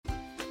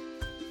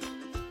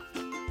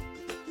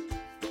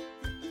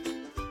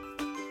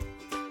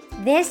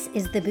This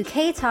is the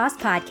Bouquet Toss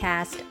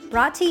podcast,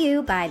 brought to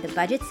you by the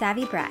Budget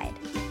Savvy Bride.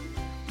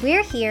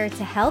 We're here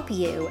to help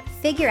you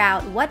figure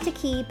out what to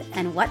keep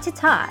and what to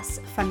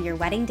toss from your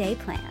wedding day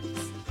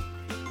plans.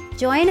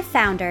 Join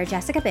founder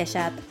Jessica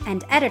Bishop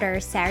and editor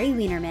Sari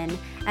Wienerman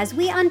as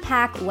we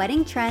unpack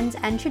wedding trends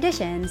and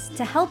traditions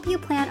to help you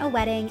plan a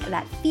wedding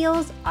that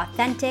feels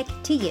authentic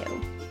to you.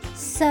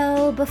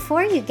 So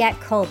before you get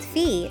cold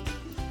feet,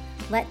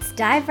 let's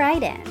dive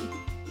right in.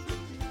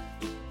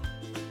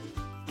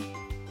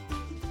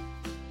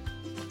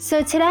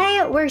 So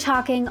today we're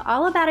talking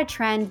all about a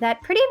trend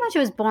that pretty much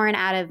was born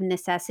out of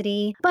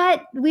necessity,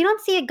 but we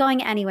don't see it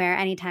going anywhere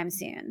anytime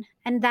soon.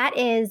 And that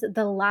is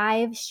the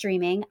live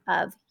streaming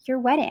of your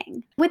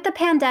wedding. With the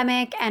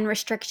pandemic and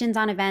restrictions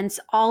on events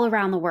all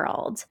around the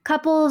world,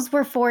 couples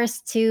were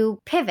forced to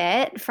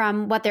pivot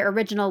from what their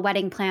original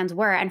wedding plans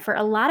were. And for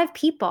a lot of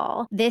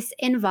people, this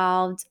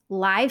involved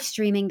live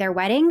streaming their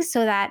weddings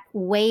so that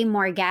way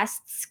more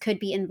guests could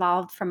be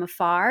involved from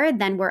afar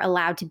than were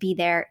allowed to be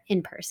there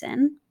in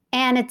person.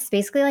 And it's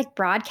basically like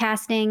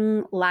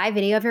broadcasting live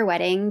video of your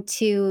wedding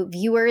to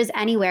viewers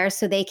anywhere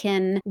so they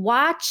can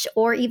watch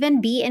or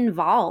even be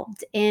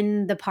involved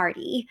in the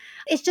party.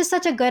 It's just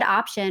such a good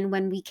option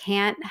when we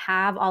can't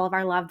have all of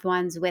our loved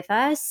ones with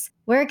us.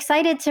 We're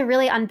excited to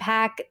really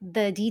unpack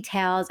the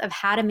details of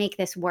how to make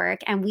this work.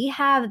 And we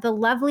have the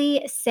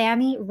lovely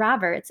Sammy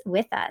Roberts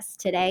with us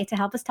today to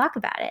help us talk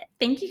about it.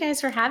 Thank you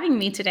guys for having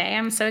me today.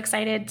 I'm so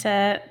excited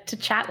to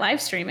chat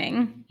live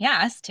streaming.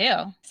 Yeah, us too.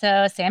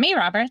 So Sammy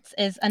Roberts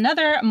is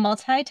another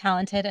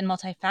multi-talented and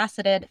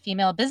multifaceted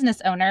female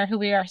business owner who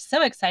we are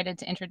so excited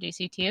to introduce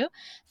you to.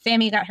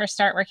 Sammy got her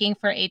start working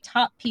for a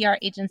top PR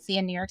agency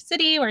in New York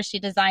City, where she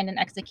designed and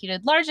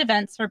executed large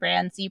events for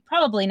brands you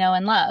probably know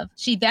and love.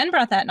 She then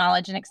brought that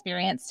knowledge and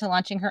experience to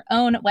launching her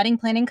own wedding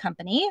planning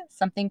company,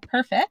 Something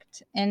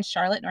Perfect, in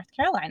Charlotte, North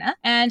Carolina.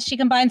 And she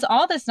combines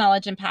all this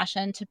knowledge and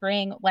passion to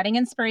bring wedding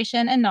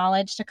inspiration and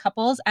knowledge to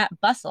couples at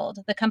Bustled,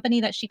 the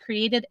company that she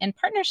created in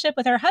partnership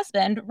with her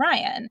husband,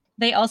 Ryan.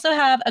 They also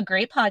have a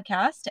great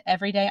podcast,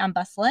 Every Day on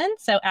Bustlin',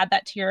 so add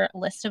that to your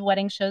list of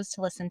wedding shows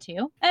to listen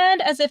to.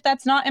 And as if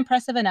that's not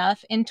impressive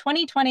enough, in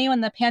 2020,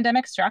 when the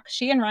pandemic struck,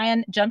 she and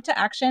Ryan jumped to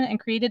action and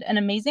created an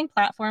amazing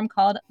platform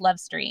called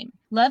Livestream.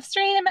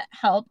 Livestream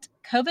helped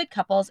COVID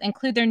couples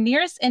include their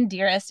nearest and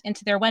dearest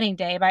into their wedding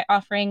day by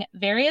offering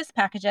various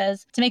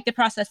packages to make the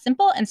process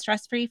simple and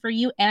stress-free for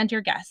you and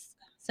your guests.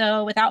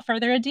 So without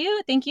further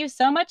ado, thank you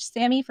so much,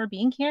 Sammy, for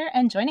being here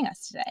and joining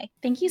us today.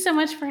 Thank you so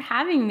much for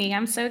having me.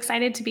 I'm so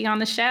excited to be on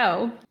the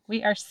show.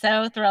 We are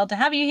so thrilled to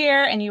have you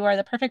here, and you are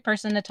the perfect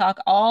person to talk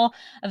all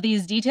of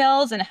these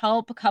details and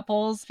help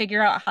couples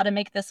figure out how to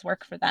make this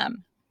work for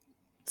them.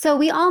 So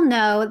we all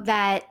know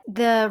that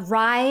the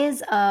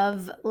rise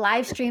of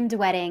live streamed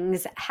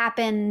weddings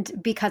happened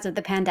because of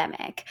the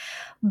pandemic.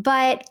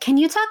 But can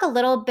you talk a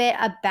little bit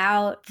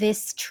about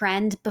this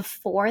trend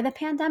before the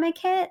pandemic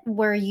hit?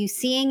 Were you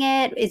seeing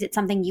it? Is it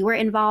something you were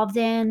involved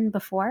in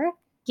before?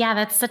 Yeah,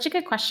 that's such a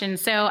good question.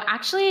 So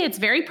actually, it's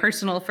very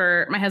personal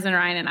for my husband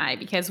Ryan and I,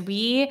 because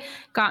we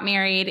got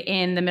married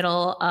in the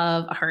middle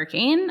of a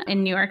hurricane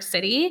in New York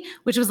City,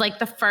 which was like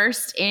the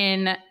first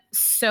in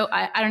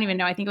I don't even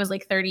know. I think it was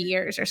like 30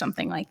 years or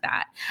something like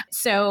that.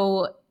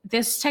 So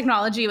this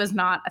technology was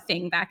not a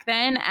thing back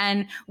then.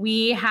 And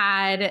we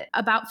had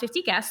about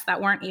 50 guests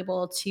that weren't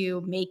able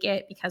to make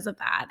it because of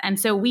that. And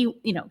so we,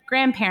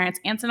 grandparents,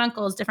 aunts and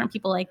uncles, different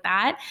people like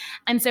that.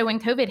 And so when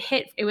COVID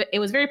hit, it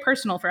was very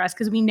personal for us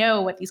because we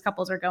know what these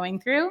couples are going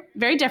through.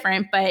 Very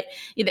different, but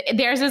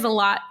theirs is a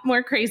lot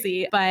more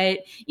crazy. But,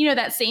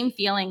 that same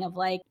feeling of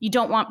like, you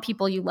don't want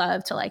people you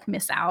love to like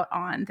miss out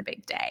on the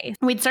big day.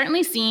 We'd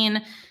certainly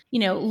seen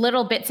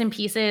little bits and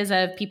pieces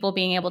of people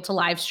being able to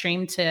live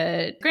stream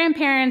to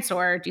grandparents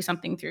or do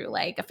something through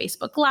like a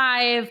Facebook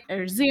Live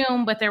or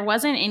Zoom, but there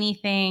wasn't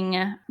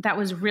anything that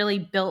was really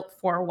built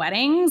for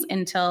weddings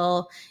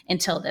until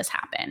this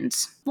happened.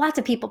 Lots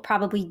of people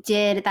probably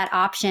did that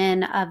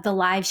option of the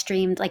live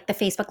streamed, like the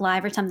Facebook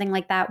Live or something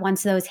like that,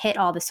 once those hit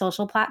all the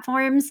social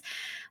platforms.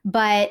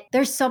 But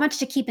there's so much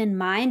to keep in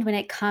mind when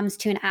it comes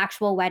to an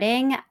actual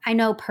wedding. I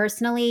know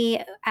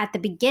personally at the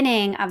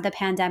beginning of the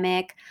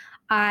pandemic,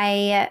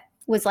 I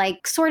was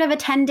like sort of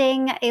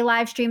attending a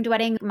live streamed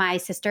wedding. My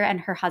sister and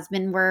her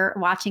husband were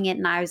watching it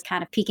and I was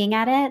kind of peeking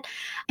at it.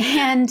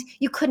 And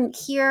you couldn't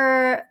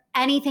hear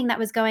anything that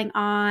was going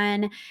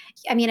on.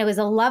 I mean, it was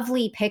a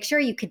lovely picture.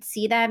 You could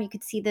see them. You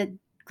could see the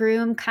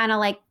groom kind of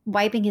like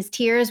wiping his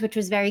tears, which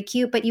was very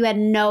cute, but you had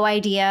no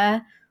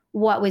idea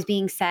what was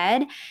being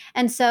said.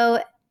 And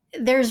so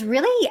there's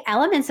really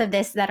elements of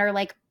this that are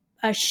like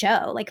a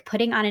show, like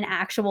putting on an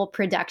actual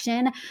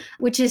production,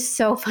 which is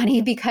so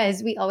funny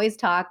because we always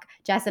talk,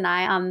 Jess and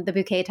I, on the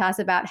Bouquet Toss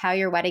about how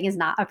your wedding is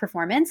not a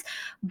performance.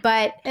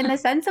 But in the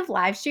sense of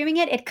live streaming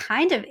it, it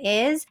kind of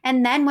is.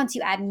 And then once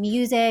you add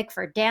music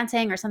for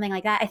dancing or something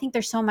like that, I think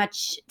there's so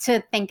much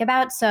to think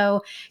about.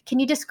 So can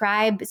you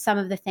describe some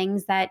of the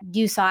things that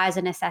you saw as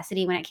a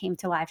necessity when it came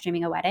to live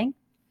streaming a wedding?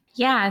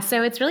 Yeah,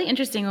 so it's really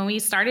interesting. When we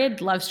started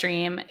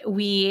Livestream,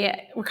 we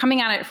were coming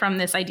at it from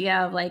this idea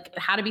of like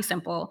how to be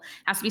simple.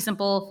 It has to be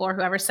simple for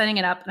whoever's setting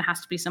it up, and it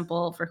has to be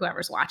simple for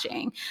whoever's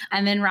watching.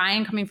 And then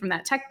Ryan, coming from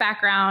that tech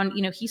background,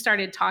 he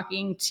started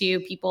talking to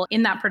people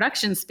in that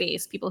production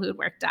space, people who had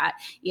worked at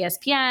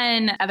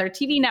ESPN, other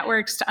TV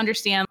networks, to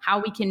understand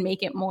how we can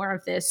make it more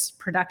of this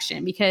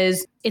production,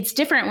 because it's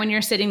different when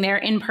you're sitting there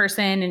in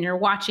person and you're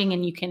watching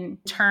and you can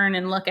turn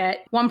and look at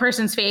one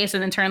person's face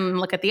and then turn and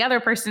look at the other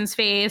person's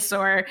face,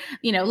 or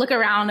look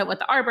around at what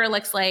the arbor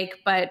looks like.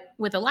 But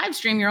with a live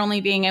stream, you're only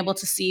being able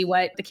to see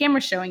what the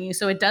camera's showing you.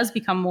 So it does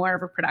become more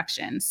of a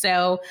production.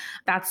 So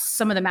that's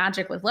some of the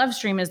magic with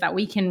Livestream, is that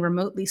we can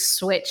remotely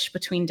switch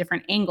between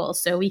different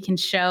angles. So we can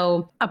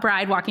show a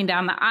bride walking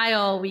down the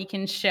aisle. We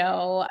can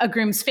show a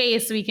groom's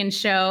face. We can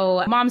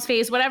show mom's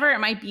face, whatever it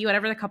might be,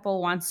 whatever the couple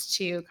wants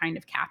to kind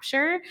of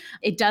capture.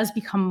 It does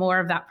become more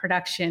of that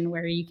production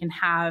where you can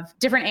have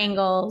different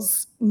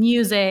angles,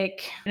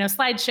 music,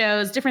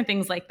 slideshows, different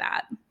things like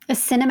that. A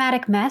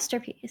cinematic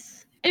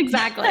masterpiece.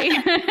 Exactly.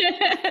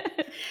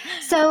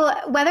 So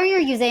whether you're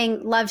using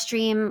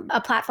Livestream,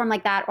 a platform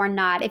like that, or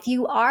not, if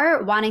you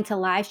are wanting to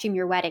live stream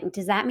your wedding,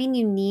 does that mean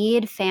you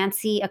need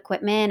fancy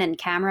equipment and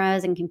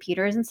cameras and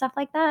computers and stuff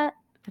like that?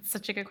 That's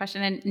such a good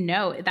question. And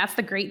no, that's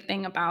the great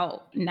thing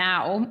about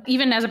now,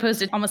 even as opposed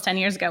to almost 10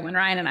 years ago when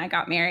Ryan and I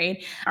got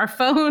married. Our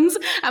phones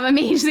have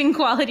amazing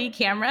quality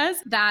cameras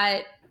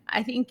that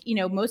I think,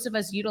 most of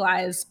us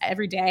utilize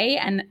every day,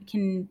 and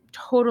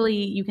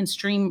you can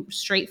stream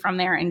straight from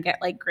there and get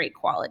like great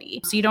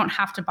quality. So you don't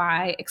have to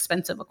buy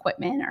expensive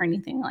equipment or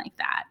anything like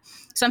that.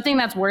 Something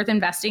that's worth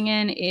investing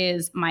in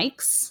is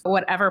mics,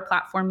 whatever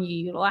platform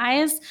you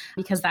utilize,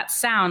 because that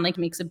sound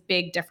makes a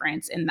big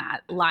difference in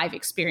that live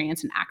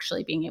experience and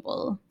actually being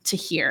able to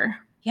hear.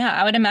 Yeah,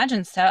 I would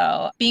imagine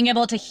so. Being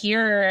able to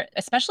hear,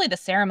 especially the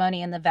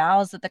ceremony and the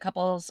vows that the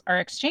couples are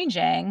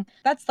exchanging,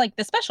 that's like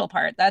the special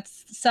part.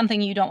 That's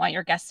something you don't want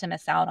your guests to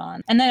miss out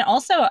on. And then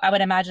also, I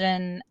would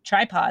imagine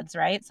tripods,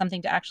 right?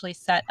 Something to actually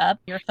set up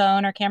your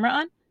phone or camera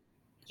on.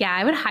 Yeah,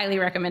 I would highly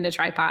recommend a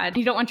tripod.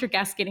 You don't want your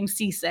guests getting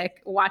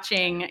seasick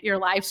watching your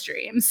live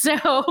stream.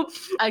 So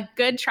a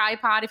good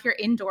tripod, if you're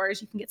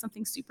indoors, you can get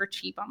something super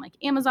cheap on like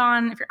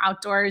Amazon. If you're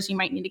outdoors, you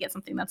might need to get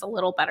something that's a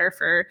little better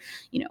for,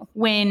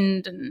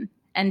 wind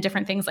and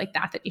different things like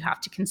that you have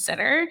to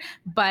consider.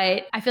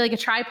 But I feel like a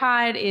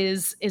tripod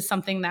is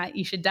something that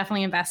you should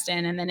definitely invest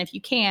in. And then if you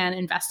can,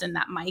 invest in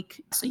that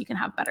mic so you can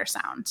have better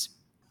sound.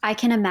 I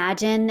can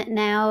imagine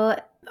now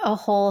a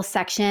whole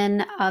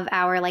section of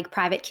our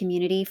private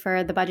community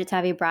for the Budget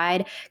Savvy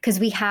Bride, because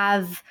we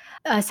have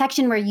a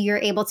section where you're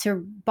able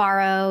to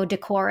borrow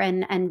decor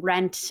and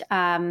rent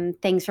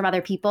things from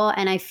other people.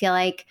 And I feel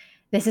like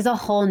this is a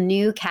whole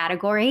new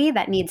category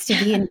that needs to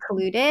be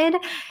included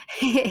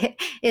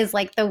is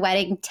the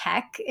wedding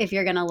tech if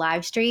you're going to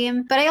live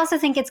stream. But I also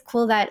think it's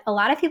cool that a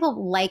lot of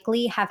people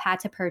likely have had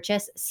to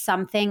purchase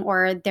something,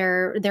 or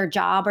their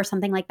job or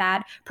something like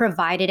that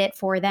provided it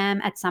for them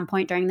at some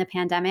point during the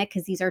pandemic,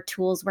 because these are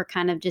tools we're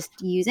kind of just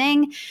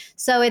using.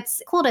 So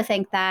it's cool to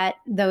think that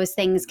those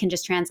things can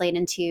just translate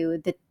into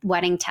the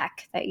wedding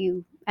tech that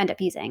you end up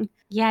using.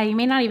 Yeah, you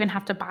may not even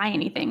have to buy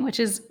anything, which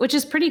is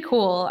pretty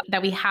cool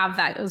that we have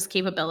those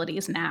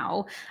capabilities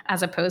now,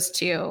 as opposed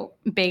to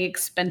big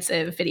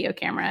expensive video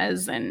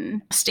cameras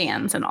and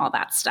stands and all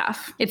that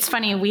stuff. It's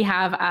funny, we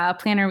have a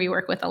planner we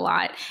work with a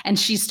lot, and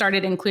she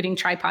started including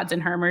tripods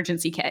in her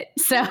emergency kit.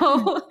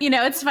 So,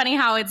 it's funny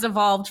how it's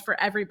evolved for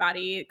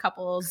everybody,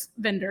 couples,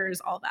 vendors,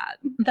 all that.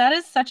 That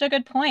is such a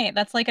good point.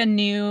 That's like a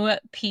new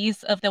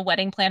piece of the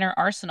wedding planner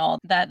arsenal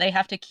that they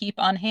have to keep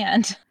on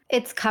hand.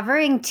 It's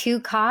covering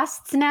two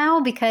costs now,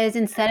 because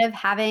instead of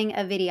having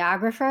a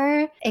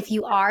videographer, if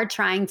you are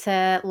trying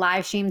to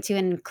live stream to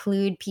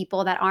include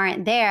people that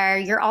aren't there,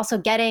 you're also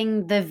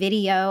getting the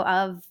video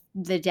of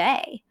the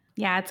day.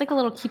 Yeah, it's like a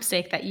little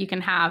keepsake that you can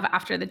have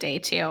after the day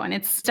too. And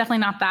it's definitely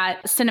not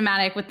that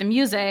cinematic with the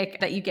music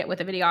that you get with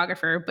a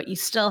videographer, but you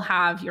still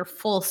have your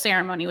full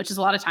ceremony, which is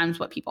a lot of times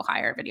what people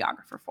hire a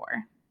videographer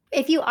for.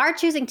 If you are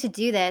choosing to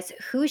do this,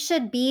 who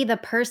should be the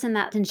person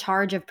that's in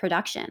charge of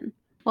production?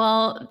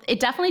 Well, it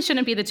definitely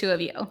shouldn't be the two of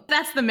you.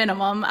 That's the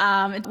minimum.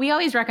 We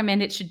always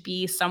recommend it should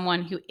be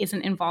someone who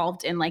isn't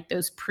involved in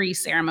those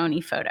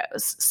pre-ceremony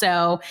photos.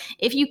 So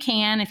if you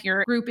can, if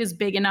your group is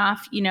big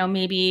enough,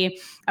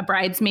 maybe a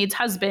bridesmaid's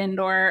husband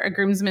or a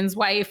groomsman's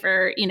wife,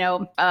 or,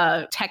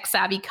 a tech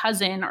savvy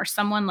cousin or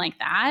someone like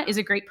that is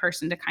a great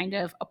person to kind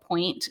of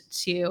appoint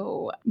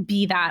to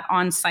be that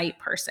on-site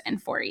person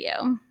for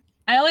you.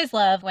 I always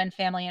love when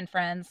family and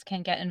friends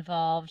can get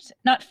involved,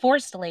 not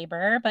forced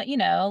labor, but,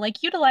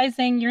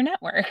 utilizing your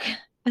network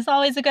is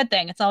always a good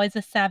thing. It's always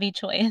a savvy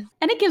choice.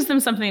 And it gives them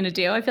something to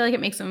do. I feel like it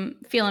makes them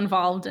feel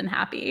involved and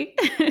happy.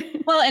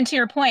 Well, and to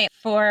your point,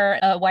 for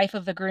a wife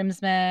of the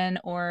groomsman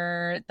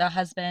or the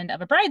husband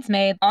of a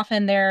bridesmaid,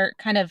 often they're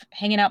kind of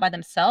hanging out by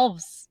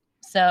themselves.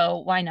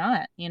 So why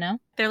not,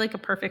 They're like a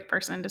perfect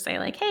person to say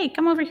hey,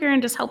 come over here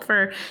and just help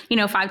for,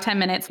 5-10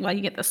 minutes while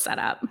you get this set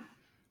up.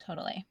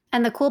 Totally.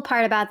 And the cool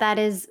part about that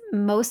is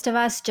most of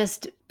us,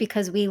 just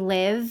because we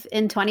live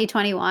in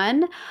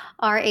 2021,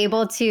 are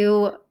able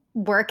to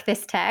work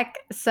this tech.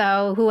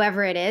 So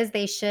whoever it is,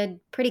 they should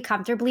pretty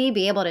comfortably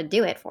be able to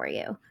do it for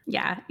you.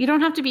 Yeah, you don't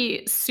have to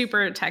be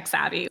super tech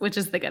savvy, which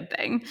is the good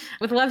thing.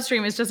 With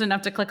Livestream, it's just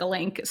enough to click a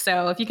link.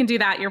 So if you can do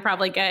that, you're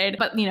probably good.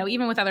 But,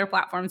 even with other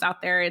platforms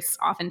out there, it's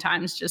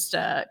oftentimes just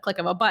a click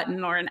of a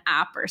button or an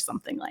app or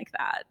something like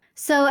that.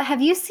 So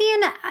have you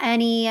seen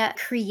any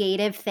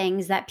creative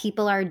things that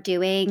people are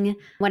doing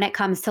when it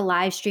comes to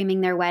live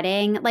streaming their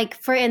wedding? Like,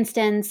 for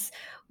instance,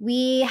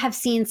 we have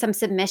seen some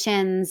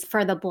submissions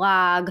for the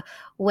blog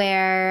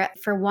where,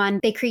 for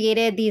one, they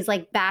created these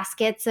like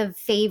baskets of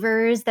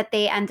favors that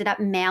they ended up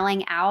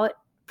mailing out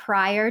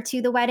prior to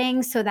the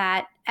wedding so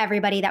that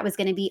everybody that was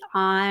going to be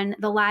on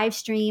the live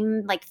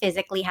stream like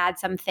physically had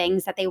some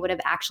things that they would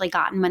have actually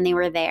gotten when they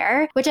were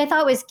there, which I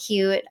thought was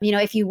cute.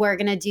 If you were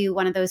going to do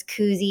one of those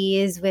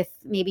koozies with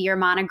maybe your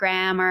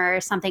monogram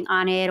or something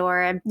on it,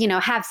 or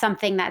have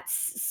something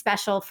that's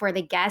special for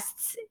the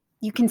guests,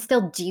 you can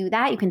still do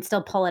that. You can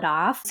still pull it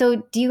off. So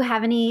do you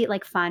have any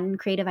like fun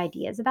creative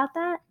ideas about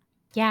that?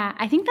 Yeah,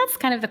 I think that's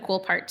kind of the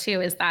cool part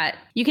too, is that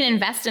you can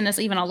invest in this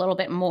even a little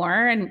bit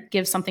more and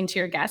give something to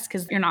your guests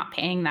because you're not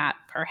paying that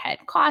per head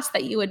cost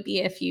that you would be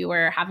if you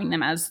were having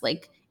them as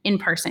like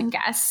in-person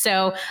guests.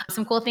 So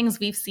some cool things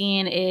we've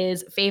seen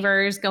is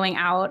favors going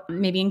out,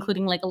 maybe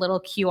including like a little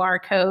QR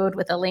code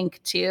with a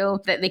link to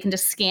that they can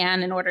just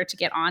scan in order to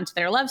get onto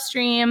their live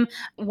stream.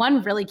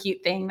 One really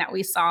cute thing that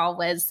we saw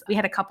was we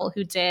had a couple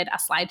who did a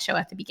slideshow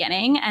at the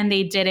beginning, and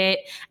they did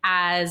it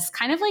as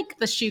kind of like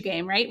the shoe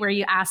game, right? Where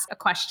you ask a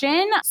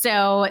question.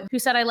 So who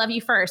said I love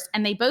you first?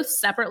 And they both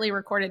separately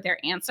recorded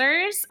their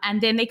answers, and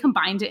then they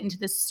combined it into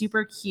this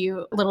super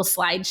cute little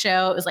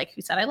slideshow. It was like,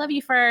 who said I love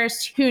you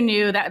first? Who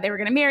knew that they were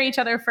going to marry each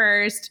other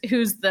first?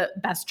 Who's the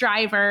best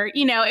driver?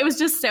 It was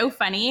just so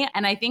funny.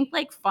 And I think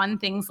like fun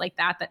things like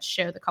that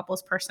show the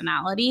couple's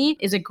personality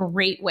is a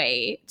great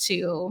way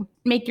to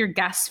make your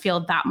guests feel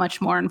that much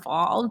more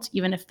involved,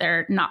 even if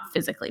they're not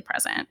physically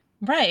present.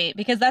 Right,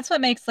 because that's what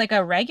makes like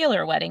a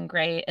regular wedding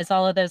great is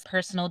all of those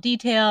personal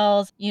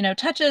details,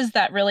 touches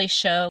that really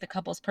show the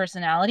couple's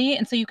personality.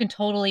 And so you can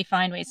totally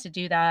find ways to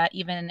do that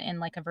even in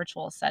like a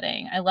virtual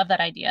setting. I love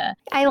that idea.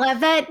 I love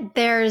that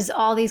there's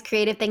all these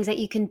creative things that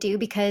you can do,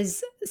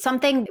 because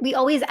something we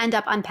always end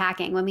up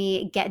unpacking when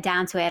we get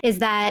down to it is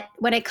that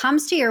when it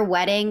comes to your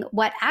wedding,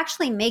 what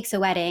actually makes a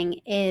wedding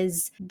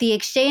is the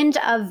exchange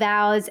of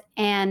vows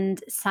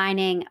and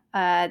signing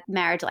a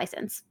marriage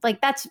license.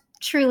 Like that's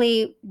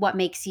truly what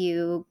makes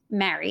you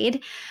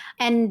married.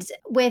 And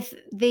with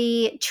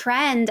the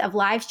trend of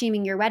live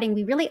streaming your wedding,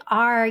 we really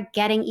are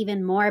getting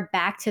even more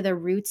back to the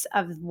roots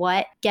of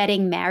what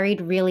getting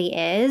married really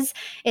is.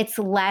 It's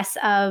less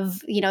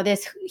of,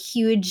 this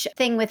huge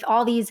thing with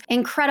all these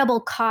incredible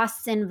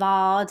costs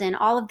involved and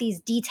all of these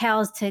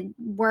details to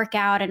work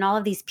out and all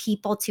of these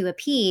people to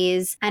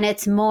appease. And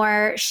it's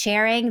more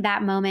sharing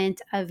that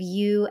moment of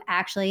you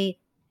actually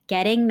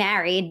getting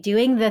married,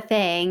 doing the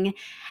thing,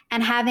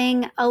 and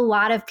having a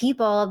lot of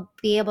people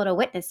be able to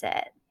witness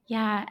it.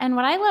 Yeah. And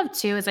what I love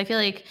too is I feel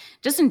like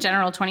just in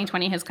general,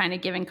 2020 has kind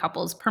of given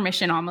couples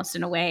permission almost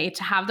in a way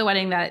to have the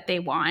wedding that they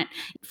want.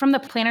 From the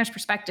planner's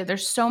perspective,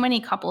 there's so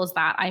many couples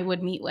that I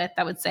would meet with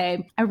that would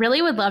say, I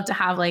really would love to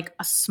have like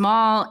a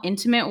small,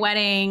 intimate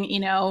wedding,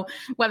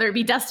 whether it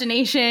be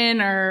destination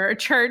or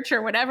church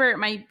or whatever it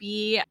might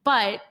be.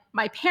 But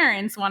my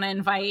parents want to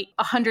invite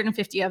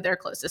 150 of their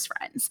closest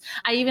friends.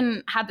 I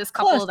even had this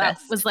couple that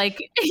was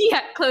like,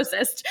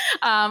 closest.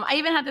 I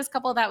even had this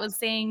couple that was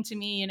saying to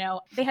me,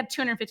 they had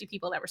 250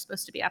 people that were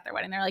supposed to be at their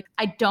wedding. They're like,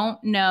 I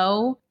don't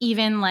know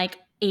even like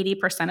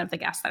 80% of the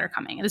guests that are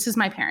coming. This is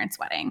my parents'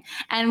 wedding.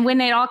 And when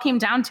it all came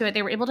down to it,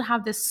 they were able to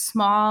have this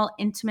small,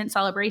 intimate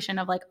celebration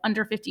of like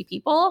under 50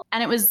 people.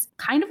 And it was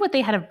kind of what they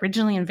had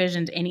originally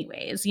envisioned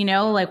anyways,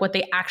 like what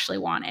they actually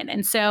wanted.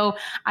 And so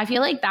I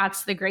feel like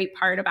that's the great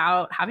part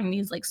about having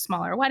these like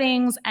smaller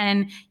weddings.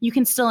 And you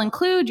can still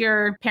include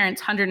your parents'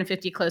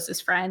 150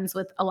 closest friends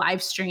with a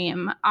live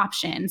stream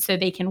option. So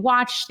they can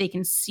watch, they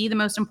can see the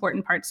most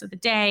important parts of the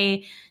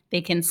day.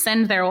 They can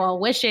send their well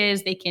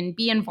wishes, they can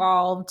be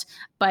involved,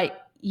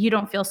 but you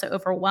don't feel so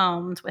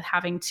overwhelmed with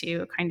having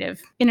to kind of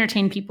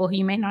entertain people who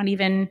you may not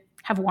even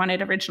have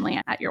wanted originally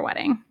at your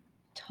wedding.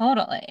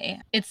 Totally.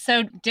 It's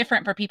so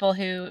different for people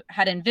who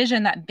had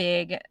envisioned that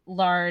big,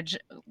 large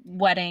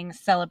wedding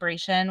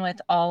celebration with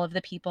all of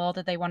the people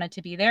that they wanted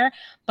to be there.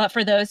 But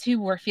for those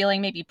who were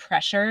feeling maybe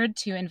pressured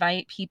to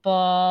invite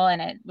people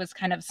and it was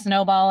kind of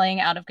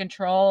snowballing out of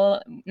control,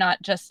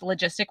 not just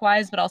logistic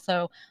wise, but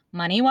also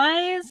money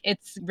wise,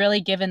 it's really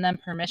given them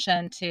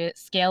permission to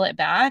scale it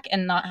back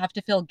and not have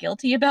to feel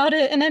guilty about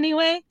it in any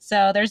way.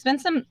 So there's been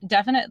some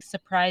definite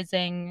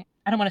surprising,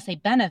 I don't want to say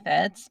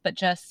benefits, but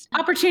just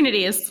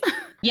opportunities.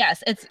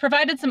 Yes, it's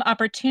provided some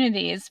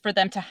opportunities for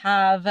them to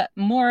have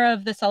more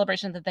of the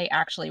celebration that they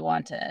actually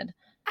wanted.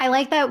 I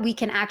like that we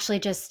can actually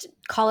just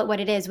call it what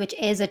it is, which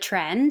is a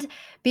trend,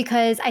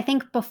 because I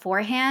think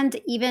beforehand,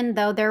 even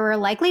though there were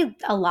likely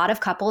a lot of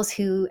couples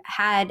who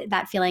had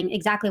that feeling,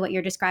 exactly what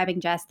you're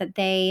describing, Jess, that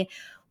they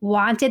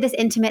wanted this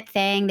intimate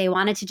thing. They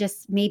wanted to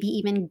just maybe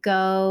even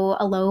go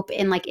elope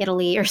in like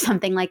Italy or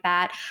something like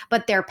that.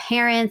 But their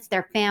parents,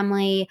 their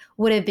family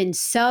would have been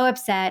so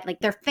upset. Like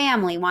their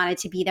family wanted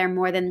to be there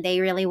more than they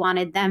really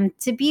wanted them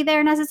to be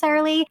there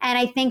necessarily. And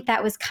I think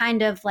that was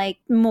kind of like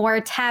more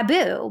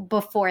taboo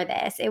before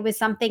this. It was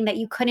something that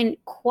you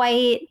couldn't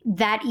quite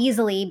that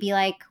easily be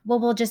like, well,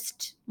 we'll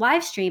just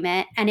live stream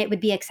it and it would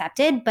be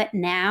accepted. But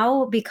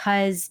now,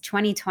 because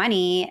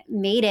 2020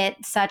 made it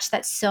such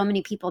that so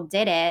many people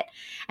did it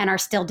and are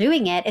still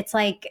doing it, it's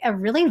like a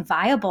really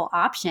viable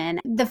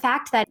option. The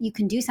fact that you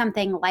can do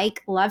something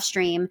like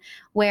Livestream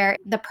where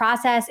the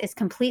process is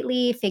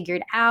completely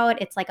figured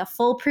out, it's like a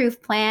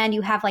foolproof plan.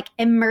 You have like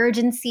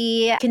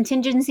emergency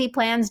contingency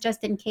plans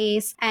just in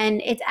case.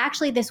 And it's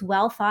actually this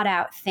well thought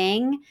out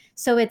thing.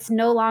 So it's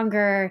no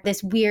longer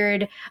this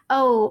weird,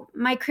 oh,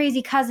 my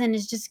crazy cousin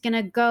is just going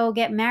to go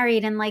get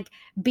married and like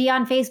be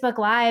on Facebook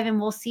Live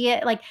and we'll see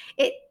it. Like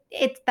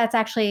that's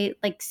actually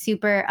like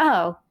super,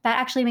 oh, that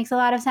actually makes a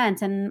lot of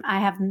sense. And I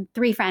have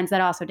 3 friends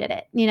that also did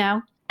it, you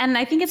know? And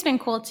I think it's been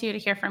cool too to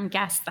hear from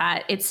guests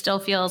that it still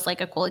feels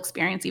like a cool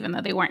experience, even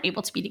though they weren't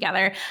able to be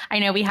together. I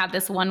know we had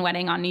this one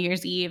wedding on New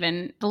Year's Eve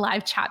and the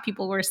live chat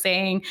people were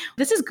saying,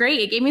 this is great.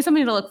 It gave me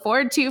something to look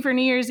forward to for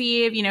New Year's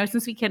Eve, you know,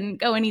 since we couldn't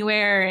go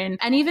anywhere. And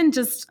even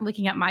just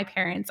looking at my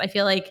parents, I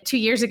feel like 2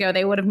 years ago,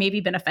 they would have maybe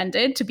been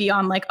offended to be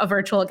on like a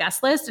virtual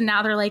guest list. And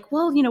now they're like,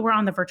 well, you know, we're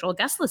on the virtual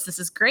guest list. This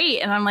is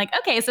great. And I'm like,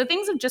 okay, so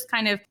things have just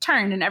kind of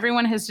turned and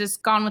everyone has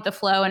just gone with the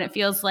flow. And it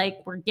feels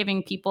like we're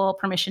giving people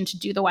permission to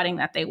do the wedding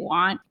that they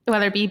want,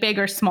 whether it be big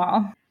or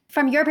small.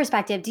 From your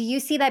perspective, do you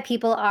see that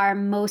people are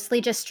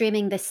mostly just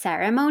streaming the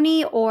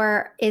ceremony,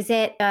 or is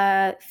it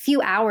a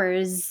few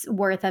hours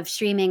worth of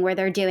streaming where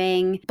they're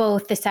doing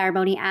both the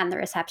ceremony and the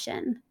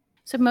reception?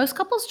 So most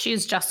couples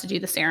choose just to do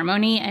the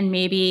ceremony and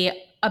maybe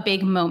a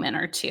big moment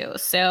or two.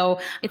 So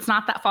it's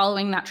not that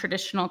following that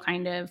traditional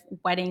kind of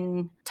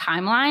wedding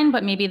timeline,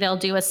 but maybe they'll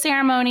do a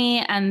ceremony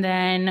and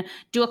then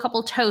do a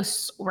couple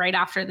toasts right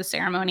after the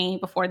ceremony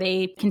before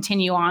they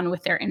continue on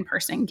with their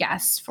in-person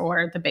guests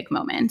for the big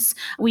moments.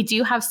 We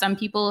do have some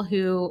people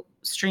who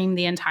stream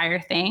the entire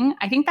thing.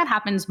 I think that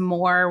happens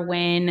more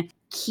when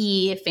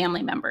key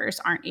family members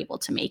aren't able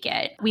to make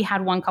it. We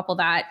had one couple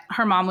that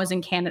her mom was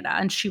in Canada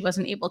and she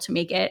wasn't able to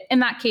make it. In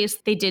that case,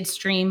 they did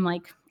stream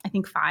like I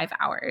think 5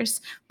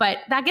 hours, but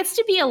that gets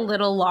to be a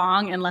little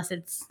long unless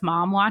it's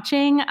mom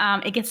watching.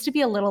 It gets to be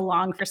a little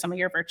long for some of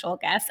your virtual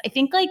guests. I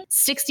think like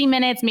 60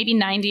 minutes, maybe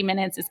 90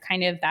 minutes is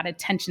kind of that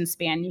attention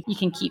span you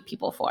can keep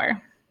people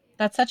for.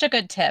 That's such a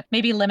good tip.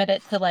 Maybe limit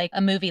it to like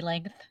a movie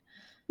length.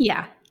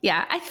 Yeah.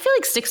 I feel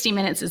like 60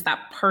 minutes is that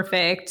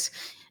perfect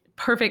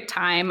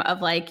time of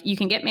like, you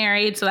can get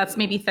married. So that's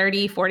maybe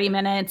 30, 40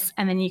 minutes.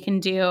 And then you can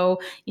do,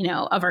 you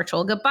know, a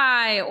virtual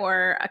goodbye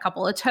or a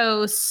couple of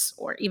toasts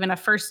or even a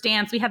first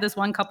dance. We had this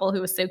one couple who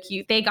was so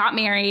cute. They got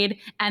married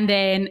and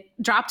then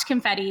dropped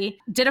confetti,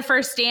 did a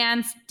first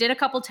dance, did a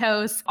couple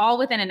toasts, all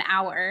within an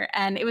hour.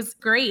 And it was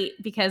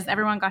great because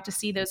everyone got to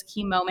see those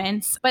key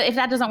moments. But if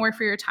that doesn't work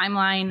for your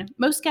timeline,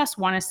 most guests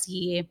want to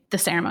see the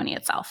ceremony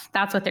itself.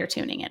 That's what they're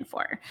tuning in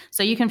for.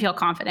 So you can feel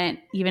confident,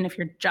 even if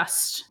you're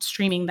just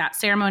streaming that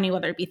ceremony,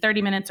 whether it be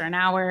 30 minutes or an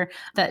hour,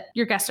 that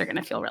your guests are going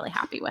to feel really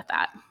happy with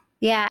that.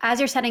 Yeah, as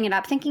you're setting it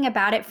up, thinking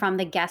about it from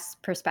the guest's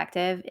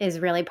perspective is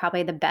really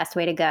probably the best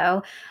way to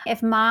go.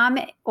 If mom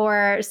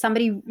or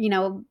somebody, you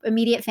know,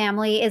 immediate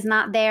family is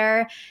not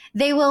there,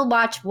 they will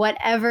watch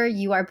whatever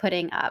you are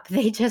putting up.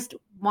 They just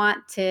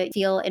want to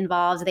feel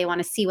involved. They want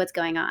to see what's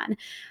going on.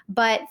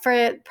 But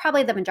for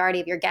probably the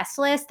majority of your guest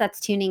list that's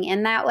tuning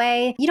in that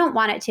way, you don't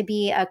want it to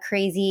be a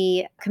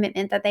crazy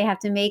commitment that they have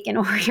to make in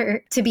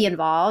order to be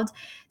involved.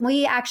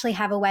 We actually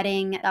have a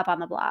wedding up on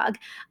the blog,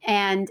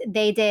 and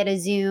they did a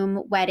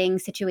Zoom wedding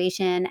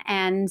situation,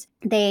 and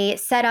they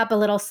set up a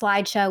little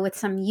slideshow with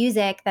some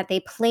music that they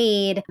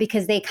played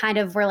because they kind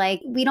of were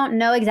like, we don't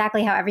know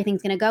exactly how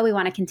everything's going to go. We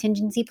want a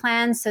contingency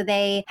plan. So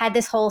they had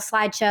this whole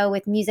slideshow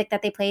with music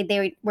that they played.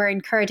 They were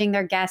encouraging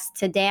their guests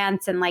to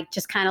dance and like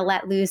just kind of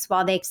let loose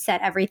while they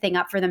set everything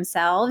up for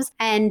themselves.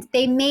 And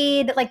they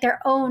made like their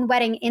own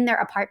wedding in their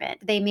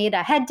apartment. They made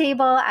a head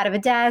table out of a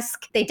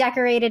desk. They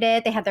decorated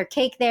it. They had their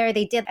cake there.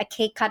 They did a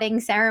cake cutting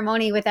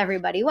ceremony with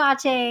everybody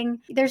watching.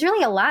 There's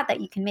really a lot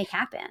that you can make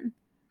happen.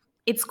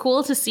 It's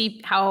cool to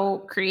see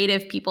how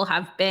creative people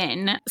have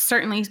been.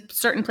 Certainly,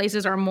 certain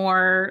places are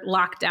more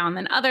locked down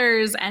than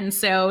others. And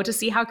so to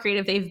see how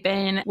creative they've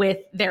been with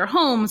their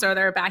homes or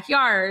their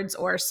backyards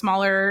or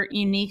smaller,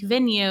 unique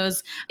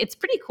venues, it's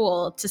pretty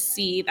cool to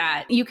see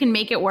that you can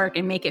make it work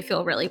and make it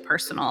feel really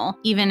personal,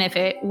 even if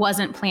it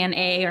wasn't plan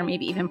A or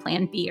maybe even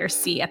plan B or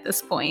C at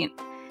this point.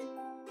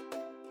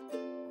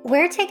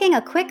 We're taking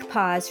a quick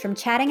pause from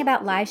chatting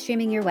about live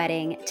streaming your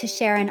wedding to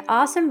share an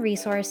awesome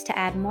resource to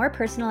add more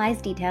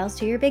personalized details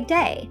to your big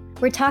day.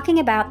 We're talking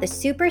about the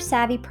super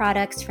savvy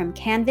products from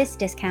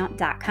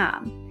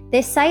canvasdiscount.com.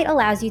 This site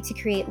allows you to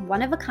create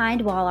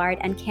one-of-a-kind wall art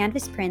and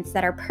canvas prints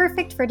that are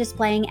perfect for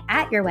displaying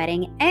at your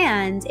wedding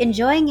and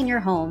enjoying in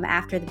your home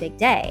after the big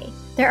day.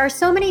 There are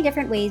so many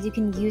different ways you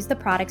can use the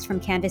products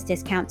from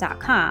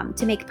canvasdiscount.com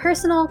to make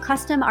personal,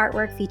 custom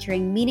artwork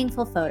featuring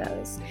meaningful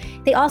photos.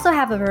 They also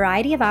have a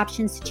variety of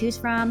options to choose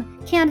from: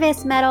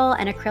 canvas, metal,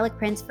 and acrylic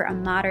prints for a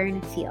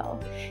modern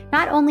feel.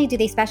 Not only do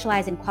they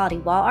specialize in quality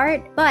wall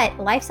art, but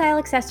lifestyle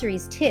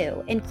accessories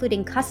too,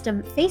 including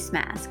custom face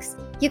masks.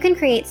 You can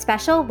create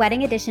special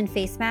wedding edition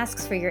face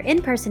masks for your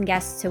in-person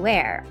guests to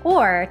wear,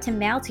 or to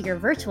mail to your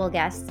virtual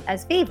guests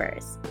as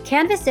favors.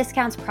 Canvas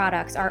Discount's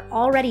products are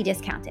already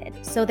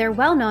discounted, so they're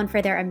well known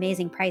for their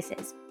amazing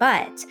prices.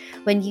 But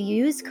when you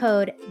use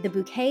code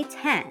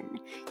THEBOUQUET10,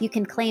 you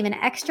can claim an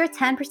extra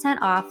 10%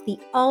 off the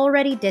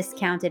already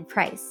discounted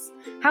price.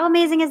 How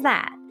amazing is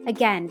that?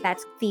 Again,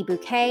 that's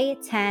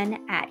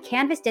THEBOUQUET10 at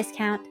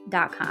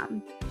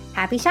canvasdiscount.com.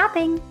 Happy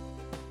shopping!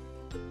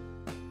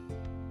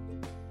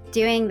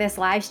 Doing this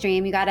live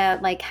stream, you gotta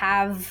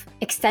have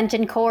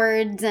extension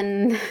cords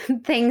and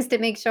things to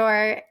make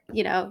sure,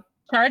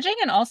 charging,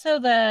 and also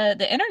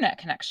the internet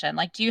connection.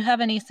 Do you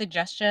have any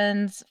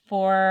suggestions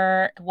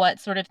for what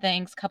sort of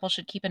things couples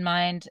should keep in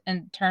mind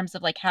in terms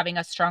of having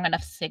a strong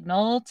enough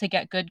signal to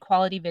get good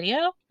quality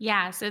video?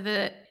 Yeah, so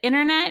the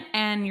internet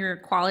and your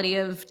quality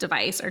of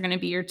device are going to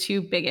be your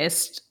two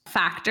biggest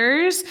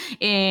factors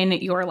in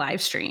your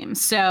live stream.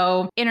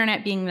 So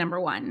internet being number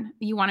one,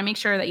 you want to make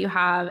sure that you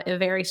have a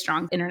very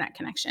strong internet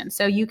connection.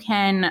 So you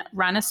can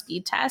run a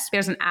speed test.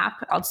 There's an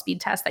app called Speed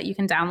Test that you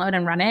can download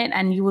and run it.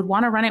 And you would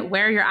want to run it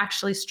where you're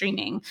actually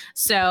streaming.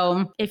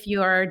 So if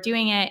you're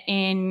doing it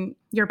in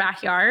your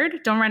backyard,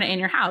 don't run it in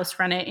your house,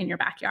 run it in your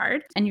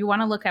backyard. And you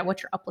want to look at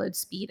what your upload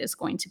speed is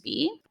going to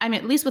be. I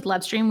mean, at least with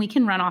Livestream, we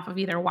can run off of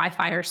either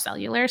Wi-Fi or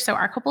cellular. So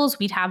our couples,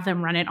 we'd have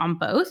them run it on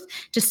both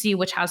to see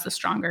which has the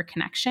stronger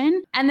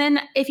connection. And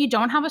then if you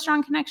don't have a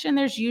strong connection,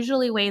 there's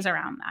usually ways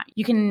around that.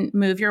 You can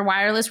move your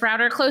wireless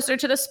router closer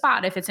to the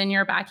spot if it's in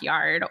your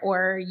backyard,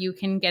 or you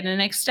can get an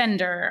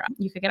extender.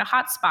 You could get a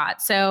hotspot.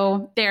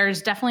 So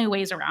there's definitely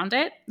ways around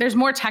it. There's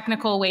more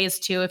technical ways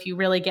too if you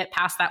really get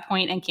past that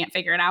point and can't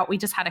figure it out. We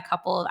just had a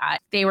couple that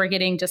they were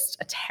getting just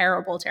a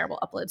terrible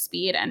upload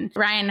speed. And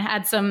Ryan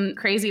had some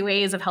crazy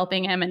ways of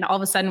helping him. And all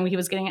of a sudden he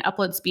was getting an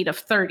upload speed of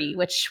 30,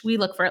 which we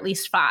look for at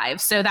least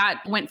 5. So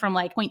that went from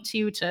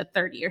 0.2 to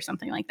 30 or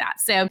something like that.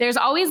 So there's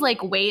always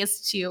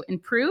ways to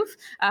improve.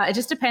 It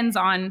just depends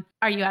on,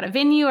 are you at a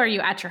venue? Are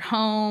you at your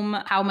home?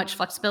 How much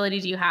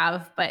flexibility do you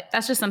have? But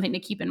that's just something to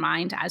keep in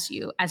mind as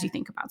you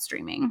think about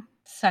streaming.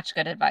 Such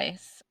good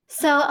advice.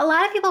 So a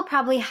lot of people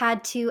probably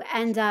had to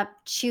end up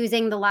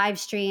choosing the live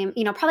stream,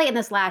 probably in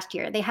this last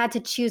year, they had to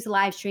choose the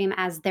live stream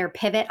as their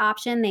pivot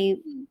option. They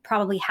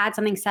probably had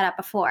something set up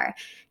before.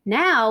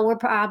 Now we're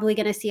probably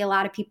going to see a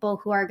lot of people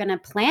who are going to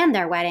plan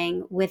their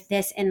wedding with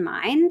this in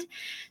mind.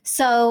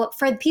 So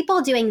for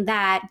people doing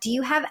that, do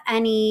you have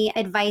any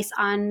advice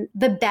on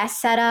the best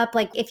setup?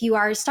 If you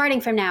are starting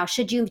from now,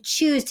 should you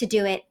choose to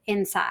do it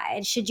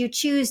inside? Should you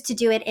choose to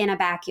do it in a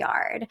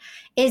backyard?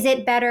 Is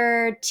it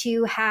better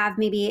to have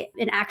maybe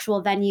an actual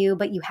venue,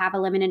 but you have a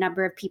limited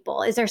number of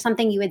people? Is there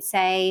something you would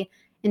say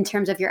in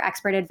terms of your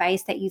expert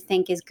advice that you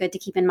think is good to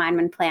keep in mind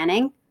when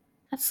planning?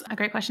 That's a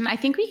great question. I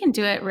think we can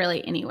do it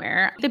really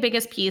anywhere. The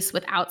biggest piece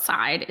with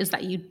outside is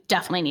that you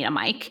definitely need a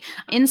mic.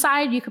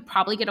 Inside, you could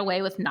probably get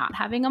away with not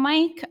having a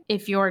mic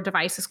if your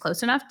device is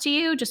close enough to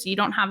you, just so you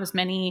don't have as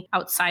many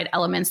outside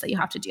elements that you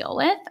have to deal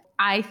with.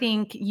 I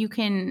think you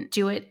can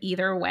do it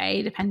either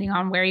way, depending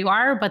on where you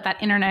are, but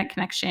that internet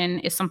connection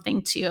is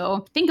something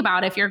to think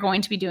about if you're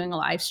going to be doing a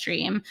live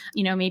stream.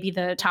 Maybe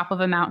the top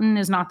of a mountain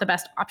is not the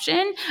best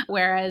option,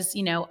 whereas,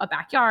 a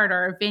backyard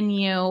or a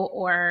venue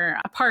or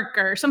a park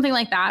or something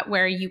like that,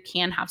 where you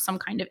can have some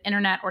kind of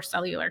internet or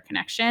cellular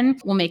connection,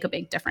 will make a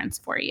big difference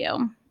for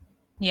you.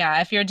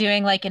 Yeah, if you're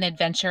doing an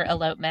adventure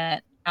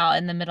elopement out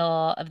in the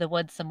middle of the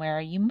woods somewhere,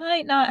 you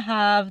might not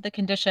have the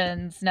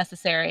conditions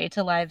necessary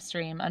to live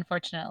stream,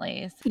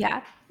 unfortunately.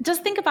 Yeah.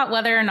 Just think about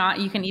whether or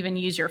not you can even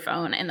use your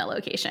phone in the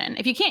location.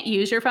 If you can't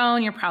use your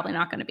phone, you're probably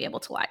not going to be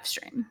able to live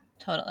stream.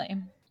 Totally.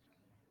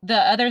 The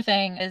other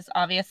thing is,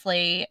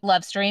 obviously,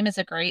 Livestream is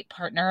a great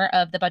partner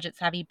of the Budget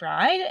Savvy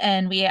Bride,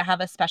 and we have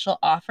a special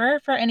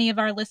offer for any of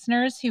our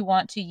listeners who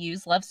want to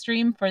use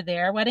Livestream for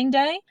their wedding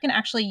day. You can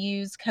actually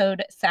use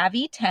code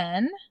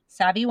SAVVY10,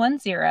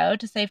 SAVVY10,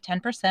 to save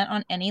 10%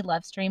 on any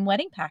Livestream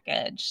wedding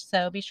package.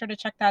 So be sure to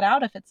check that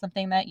out if it's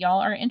something that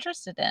y'all are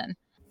interested in.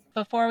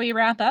 Before we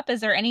wrap up, is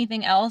there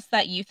anything else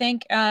that you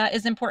think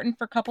is important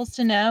for couples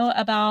to know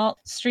about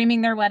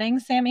streaming their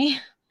weddings, Sammy?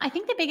 I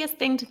think the biggest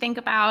thing to think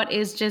about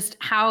is just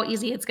how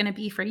easy it's going to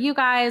be for you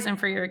guys and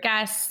for your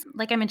guests.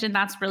 Like I mentioned,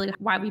 that's really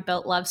why we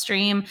built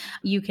Livestream.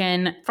 You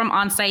can, from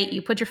on-site,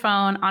 you put your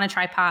phone on a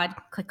tripod,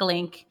 click a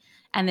link,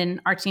 And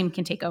then our team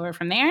can take over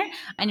from there.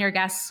 And your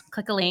guests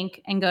click a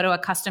link and go to a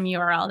custom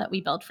URL that we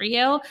build for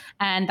you.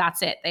 And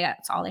that's it.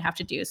 That's all they have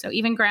to do. So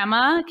even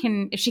grandma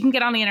can, if she can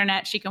get on the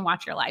internet, she can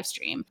watch your live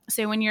stream.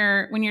 So when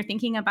you're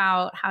thinking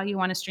about how you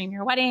want to stream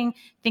your wedding,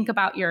 think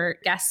about your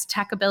guest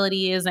tech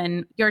abilities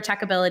and your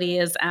tech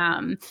abilities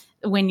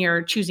when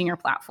you're choosing your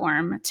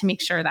platform to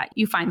make sure that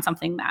you find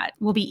something that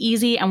will be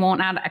easy and won't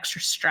add extra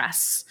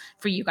stress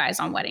for you guys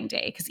on wedding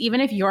day. Because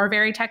even if you're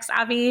very tech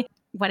savvy,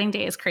 wedding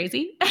day is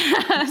crazy.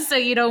 So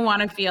you don't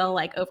want to feel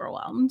like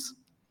overwhelmed.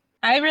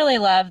 I really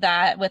love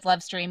that with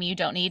Livestream, you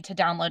don't need to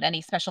download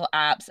any special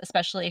apps,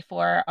 especially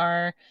for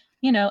our,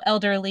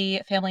 elderly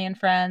family and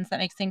friends. That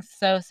makes things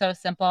so, so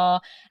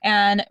simple.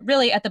 And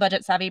really at the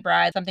Budget Savvy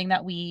Bride, something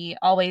that we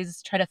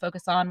always try to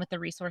focus on with the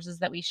resources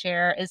that we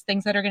share is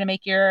things that are going to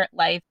make your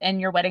life and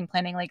your wedding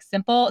planning like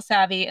simple,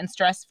 savvy, and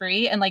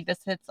stress-free. And like this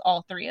hits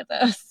all three of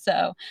those.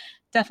 So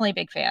definitely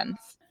big fans.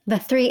 The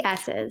 3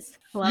 S's.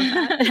 Love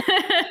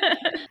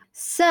that.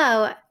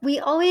 So we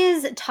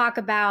always talk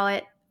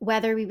about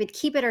whether we would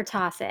keep it or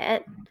toss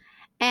it.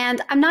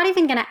 And I'm not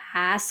even going to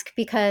ask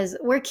because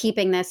we're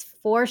keeping this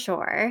for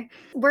sure.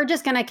 We're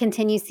just going to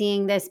continue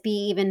seeing this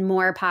be even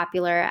more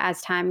popular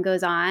as time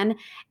goes on.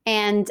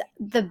 And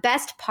the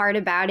best part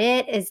about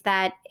it is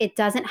that it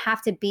doesn't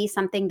have to be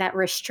something that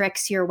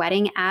restricts your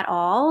wedding at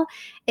all.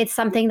 It's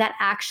something that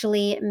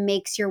actually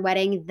makes your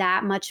wedding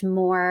that much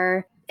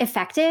more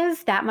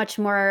effective, that much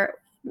more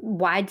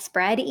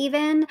widespread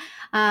even.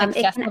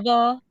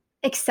 Accessible.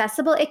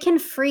 It can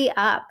free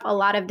up a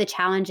lot of the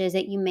challenges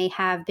that you may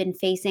have been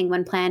facing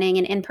when planning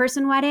an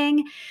in-person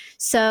wedding.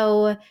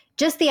 So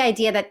just the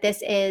idea that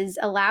this is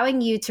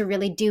allowing you to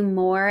really do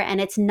more, and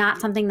it's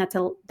not something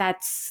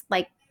that's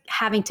like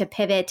having to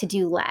pivot to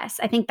do less.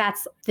 I think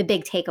that's the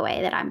big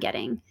takeaway that I'm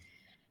getting.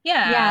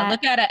 Yeah.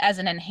 Look at it as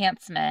an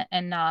enhancement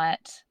and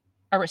not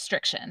a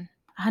restriction.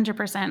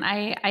 100%.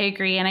 I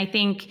agree. And I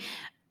think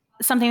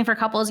something for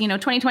couples,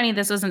 2020,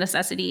 this was a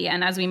necessity.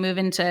 And as we move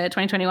into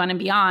 2021 and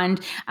beyond,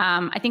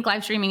 I think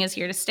live streaming is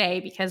here to stay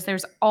because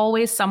there's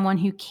always someone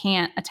who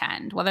can't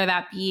attend, whether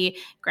that be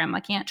grandma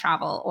can't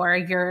travel, or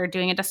you're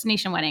doing a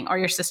destination wedding, or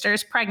your sister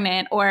is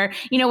pregnant, or,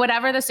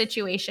 whatever the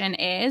situation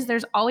is,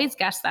 there's always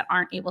guests that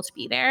aren't able to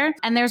be there.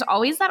 And there's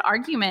always that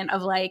argument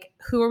of like,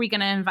 who are we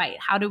going to invite?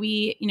 How do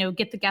we,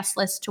 get the guest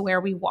list to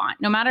where we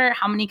want? No matter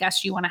how many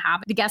guests you want to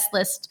have, the guest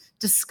list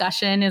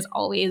discussion is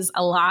always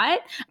a lot.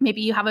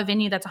 Maybe you have a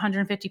venue that's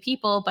 150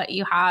 people, but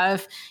you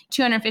have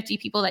 250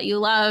 people that you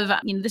love.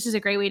 This is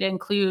a great way to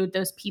include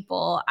those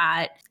people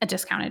at a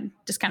discounted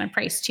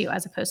price too,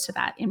 as opposed to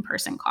that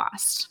in-person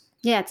cost.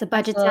 Yeah, it's a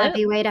budget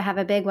savvy way to have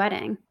a big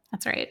wedding.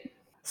 That's right.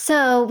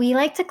 So we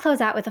like to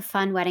close out with a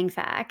fun wedding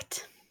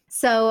fact.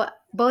 So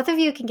both of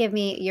you can give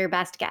me your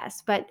best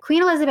guess, but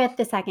Queen Elizabeth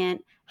II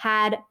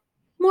had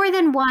more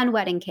than one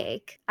wedding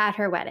cake at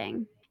her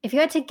wedding. If you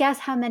had to guess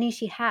how many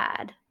she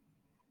had,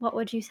 what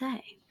would you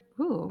say?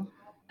 Ooh.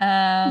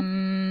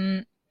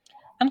 I'm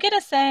going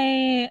to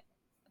say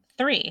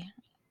 3.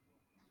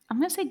 I'm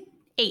going to say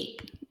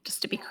 8,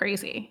 just to be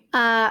crazy.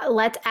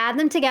 Let's add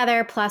them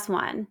together plus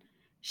 1.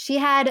 She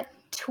had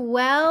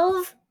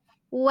 12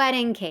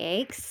 wedding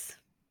cakes.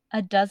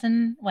 A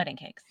dozen wedding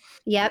cakes.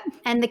 Yep.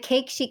 And the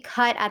cake she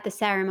cut at the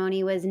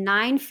ceremony was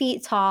 9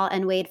 feet tall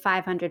and weighed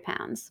 500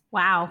 pounds.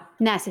 Wow.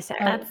 Necessary.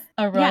 That's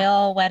a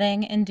royal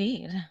wedding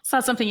indeed. It's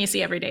not something you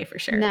see every day for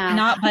sure. No.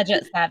 Not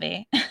budget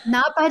savvy.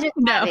 Not budget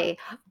savvy.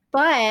 No.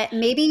 But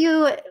maybe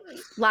you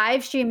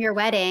live stream your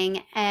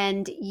wedding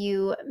and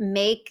you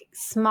make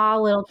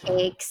small little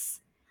cakes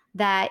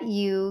that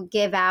you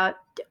give out,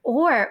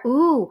 or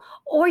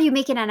you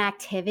make it an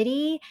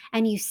activity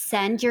and you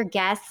send your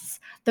guests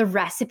the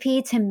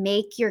recipe to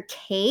make your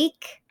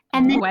cake,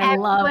 and then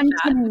everyone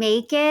can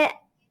make it.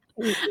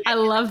 I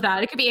love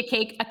that. It could be a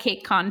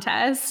cake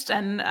contest,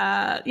 and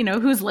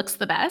whose looks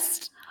the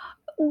best.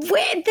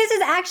 Wait, this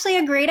is actually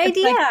a great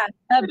idea.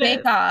 Like a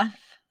bake-off.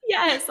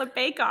 Yes, a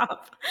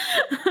bake-off.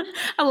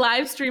 A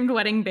live-streamed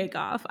wedding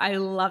bake-off. I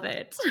love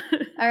it.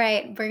 All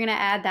right, we're going to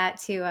add that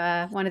to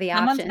one of the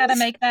options. Someone's got to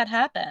make that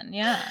happen,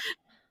 yeah.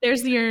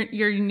 There's your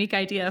unique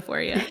idea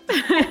for you.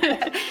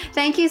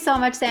 Thank you so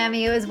much,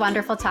 Sammy. It was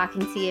wonderful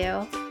talking to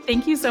you.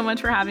 Thank you so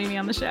much for having me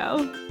on the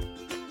show.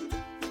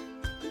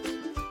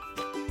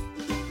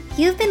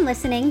 You've been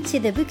listening to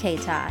The Bouquet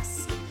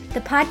Toss, the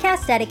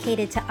podcast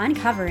dedicated to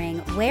uncovering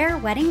where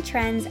wedding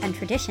trends and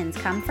traditions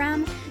come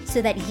from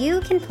so that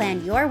you can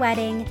plan your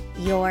wedding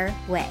your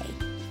way.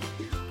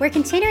 We're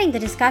continuing the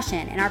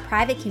discussion in our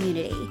private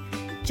community.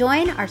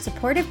 Join our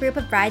supportive group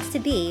of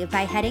brides-to-be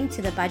by heading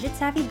to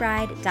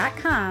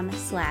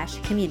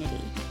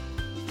thebudgetsavvybride.com/community.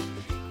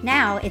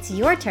 Now it's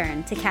your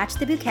turn to catch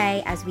the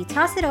bouquet as we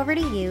toss it over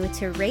to you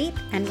to rate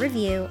and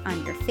review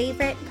on your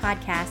favorite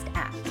podcast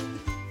app.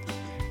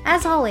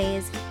 As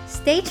always,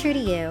 stay true to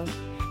you,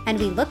 and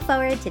we look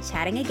forward to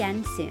chatting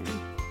again soon.